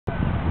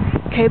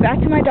Okay, back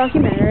to my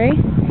documentary.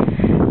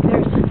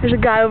 There's a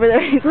guy over there,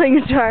 he's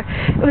playing guitar.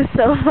 It was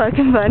so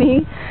fucking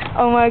funny.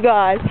 Oh my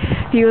god.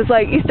 He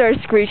started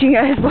screeching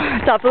at his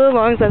top of the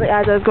lungs as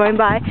I was going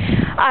by.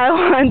 I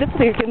wanted to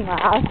freaking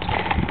laugh.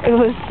 It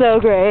was so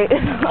great.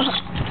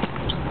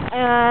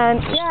 And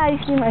yeah, you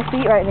see my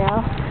feet right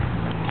now.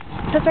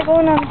 Because we're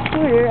going on a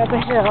scooter up a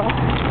hill.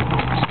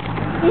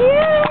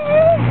 Yay!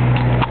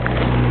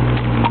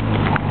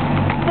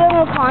 Still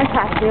no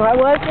contact anymore. I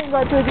was thinking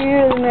about to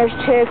do, and there's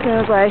chicks,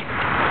 and it was like,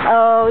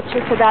 oh,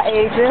 chicks at that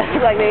age,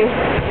 like they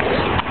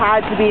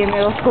had to be in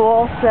middle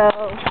school. So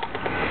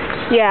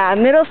yeah,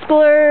 middle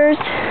schoolers,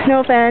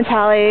 no offense,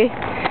 Hallie,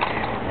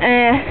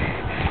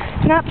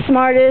 not the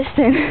smartest,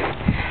 and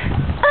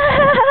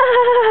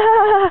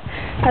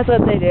that's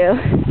what they do.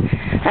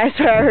 I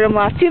swear I heard them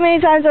laugh too many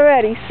times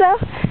already, so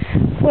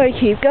we'll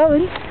keep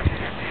going.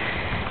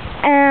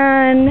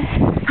 And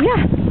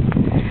yeah,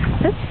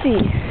 let's see.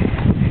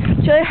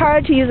 It's really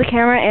hard to use a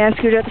camera and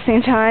scooter at the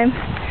same time,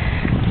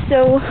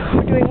 so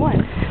we're doing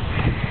one.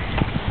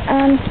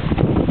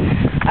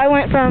 I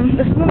went from,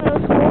 this is the middle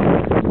school,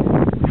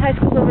 high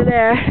school's over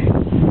there,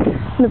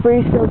 and the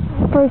breeze feels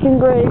freaking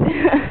great.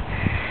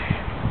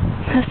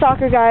 The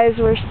soccer guys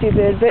were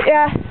stupid, but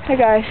yeah, hi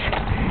guys.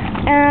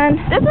 And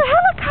there's a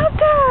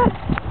helicopter!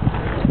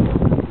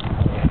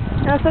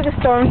 Now it's like a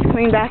storm's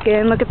coming back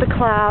in. Look at the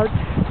clouds.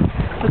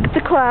 Look at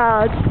the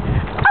clouds.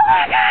 Oh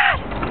my god!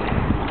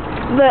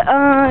 But,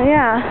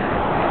 yeah.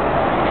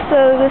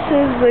 So this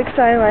is the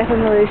exciting life of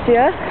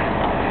Malaysia.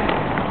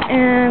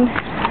 And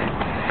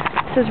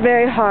this is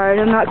very hard.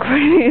 I'm not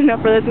coordinated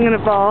enough for this. I'm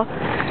gonna fall.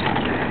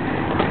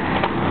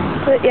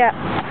 But yeah.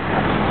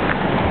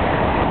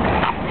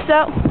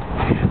 So,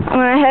 I'm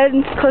gonna head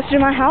closer to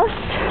my house.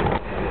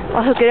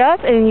 I'll hook it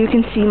up and you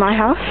can see my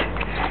house.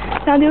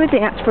 And I'll do a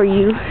dance for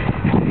you.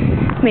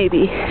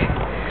 Maybe.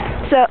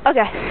 So,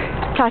 okay.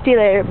 Talk to you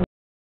later.